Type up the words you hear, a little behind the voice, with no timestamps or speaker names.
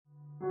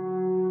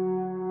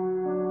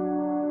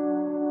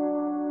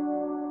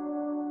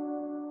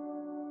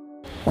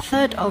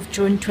3rd of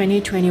June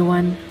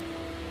 2021.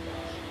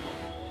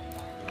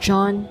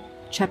 John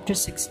chapter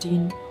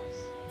 16,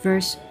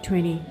 verse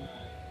 20.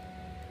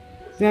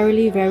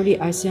 Verily, verily,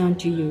 I say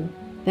unto you,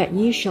 that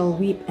ye shall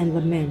weep and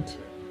lament,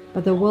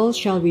 but the world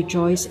shall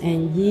rejoice,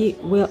 and ye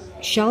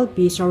shall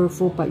be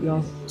sorrowful, but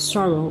your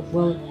sorrow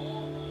will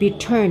be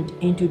turned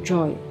into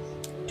joy.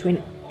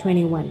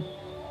 21.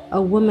 A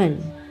woman,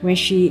 when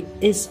she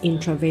is in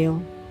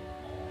travail,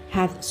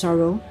 hath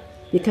sorrow,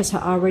 because her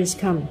hour is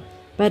come.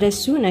 But as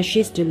soon as she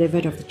is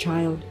delivered of the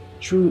child,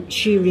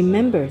 she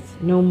remembereth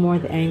no more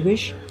the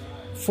anguish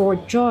for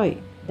joy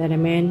that a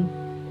man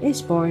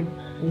is born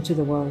into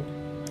the world.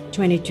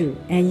 22.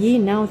 And ye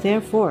now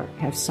therefore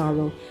have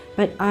sorrow,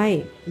 but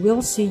I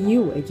will see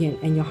you again,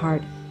 and your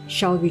heart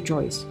shall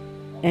rejoice,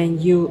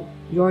 and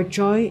your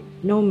joy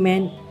no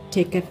man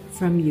taketh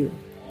from you.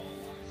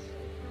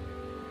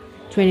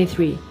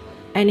 23.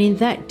 And in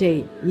that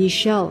day ye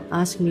shall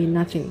ask me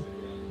nothing.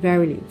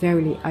 Verily,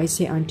 verily, I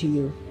say unto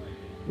you,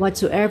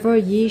 whatsoever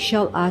ye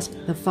shall ask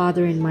the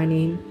Father in my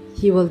name,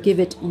 he will give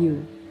it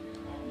you.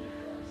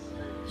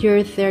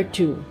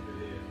 Herethereto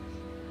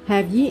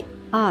have ye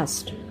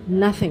asked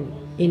nothing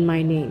in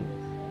my name.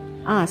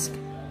 Ask,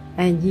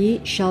 and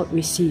ye shall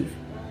receive,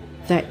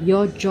 that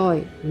your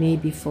joy may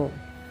be full.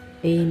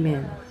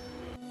 Amen.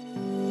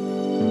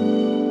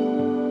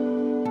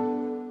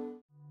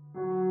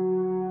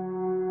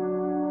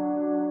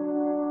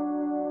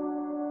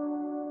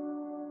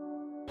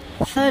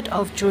 Third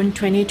of June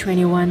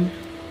 2021.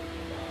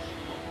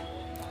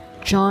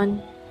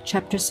 John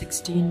chapter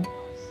 16,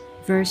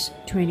 verse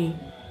 20.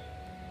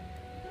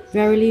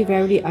 Verily,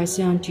 verily, I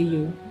say unto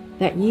you,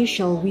 that ye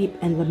shall weep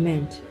and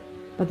lament,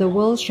 but the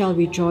world shall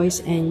rejoice,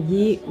 and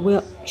ye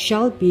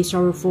shall be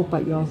sorrowful,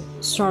 but your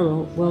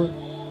sorrow will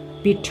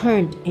be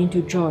turned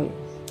into joy.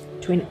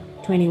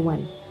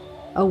 21.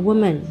 A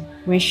woman,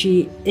 when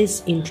she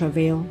is in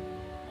travail,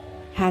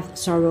 hath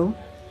sorrow,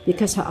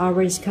 because her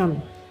hour is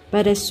come.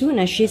 But as soon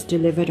as she is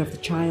delivered of the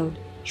child,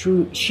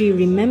 she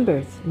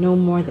remembereth no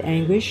more the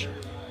anguish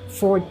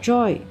for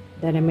joy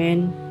that a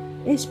man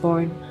is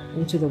born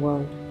into the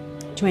world.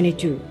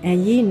 22.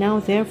 And ye now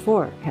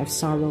therefore have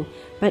sorrow,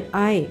 but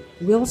I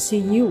will see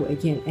you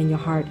again, and your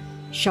heart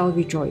shall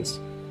rejoice,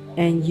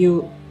 and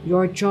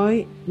your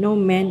joy no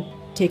man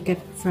taketh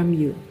from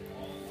you.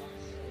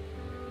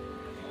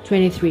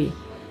 23.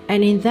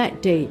 And in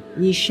that day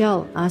ye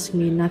shall ask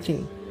me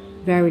nothing.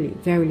 Verily,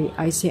 verily,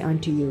 I say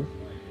unto you,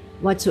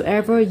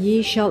 whatsoever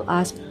ye shall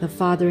ask the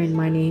Father in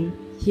my name,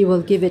 he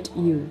will give it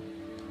you.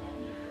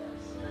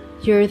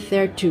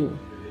 Herethereto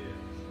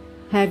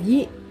have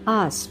ye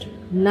asked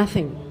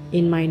nothing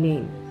in my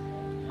name.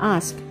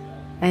 Ask,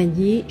 and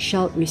ye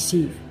shall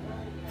receive,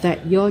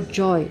 that your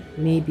joy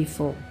may be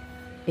full.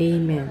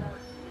 Amen.